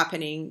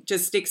happening.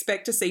 Just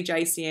expect to see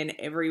JCN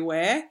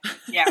everywhere.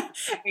 Yeah.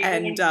 We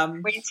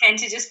intend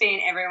to just be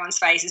in everyone's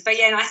faces. But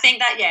and I think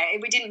that,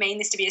 we didn't mean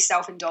this to be a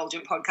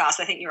self-indulgent podcast.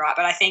 I think you're right.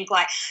 But I think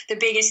like the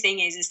biggest thing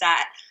is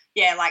that,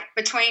 like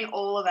between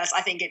all of us,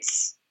 I think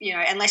it's,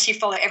 unless you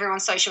follow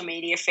everyone's social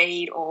media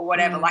feed or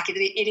whatever, like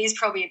it is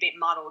probably a bit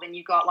muddled. And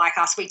you've got like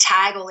us, we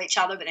tag all each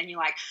other, but then you're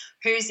like,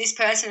 who's this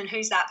person and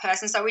who's that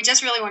person? So we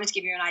just really wanted to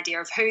give you an idea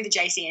of who the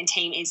JCN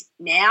team is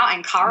now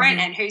and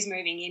current, and who's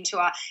moving into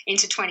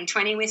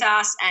 2020 with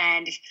us.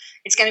 And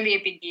it's going to be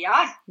a big year.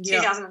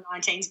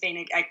 2019's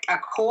been a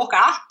corker,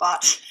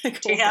 but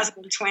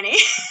 2020...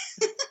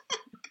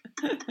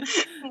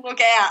 Look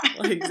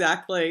out.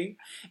 Exactly.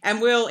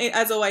 And we'll,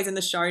 as always in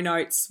the show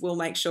notes, we'll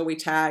make sure we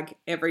tag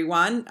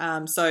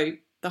everyone. So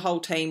the whole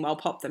team, I'll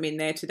pop them in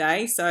there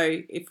today. So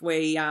if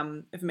we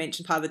have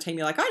mentioned part of the team,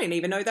 you're like, I didn't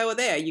even know they were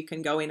there, you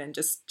can go in and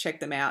just check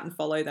them out and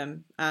follow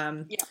them.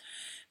 But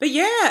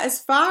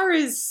as far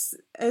as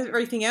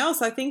everything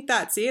else, I think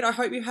that's it. I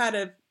hope you had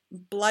a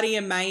bloody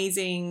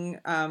amazing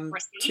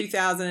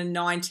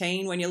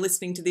 2019. When you're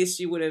listening to this,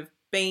 you would have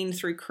been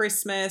through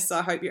Christmas.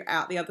 I hope you're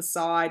out the other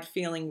side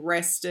feeling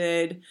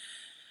rested,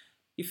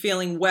 you're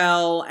feeling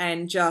well,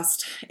 and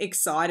just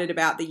excited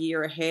about the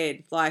year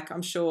ahead. Like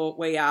I'm sure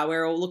we are.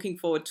 We're all looking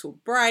forward to a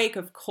break,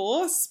 of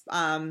course,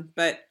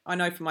 but I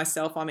know for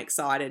myself I'm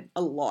excited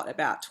a lot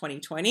about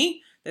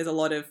 2020. There's a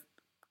lot of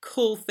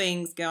cool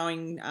things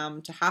going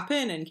to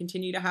happen and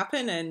continue to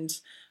happen, and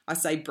I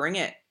say bring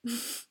it.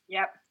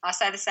 Yep, I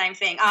say the same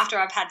thing after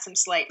I've had some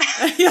sleep.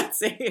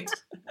 That's it.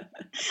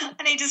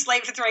 I need to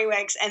sleep for 3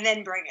 weeks and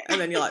then bring it.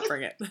 And then you're like,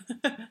 bring it.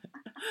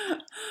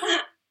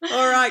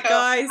 All right,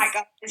 guys.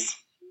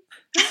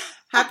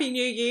 Happy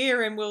New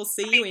Year, and we'll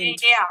see you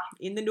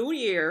in the new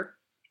year.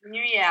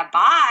 New Year.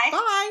 Bye.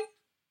 Bye.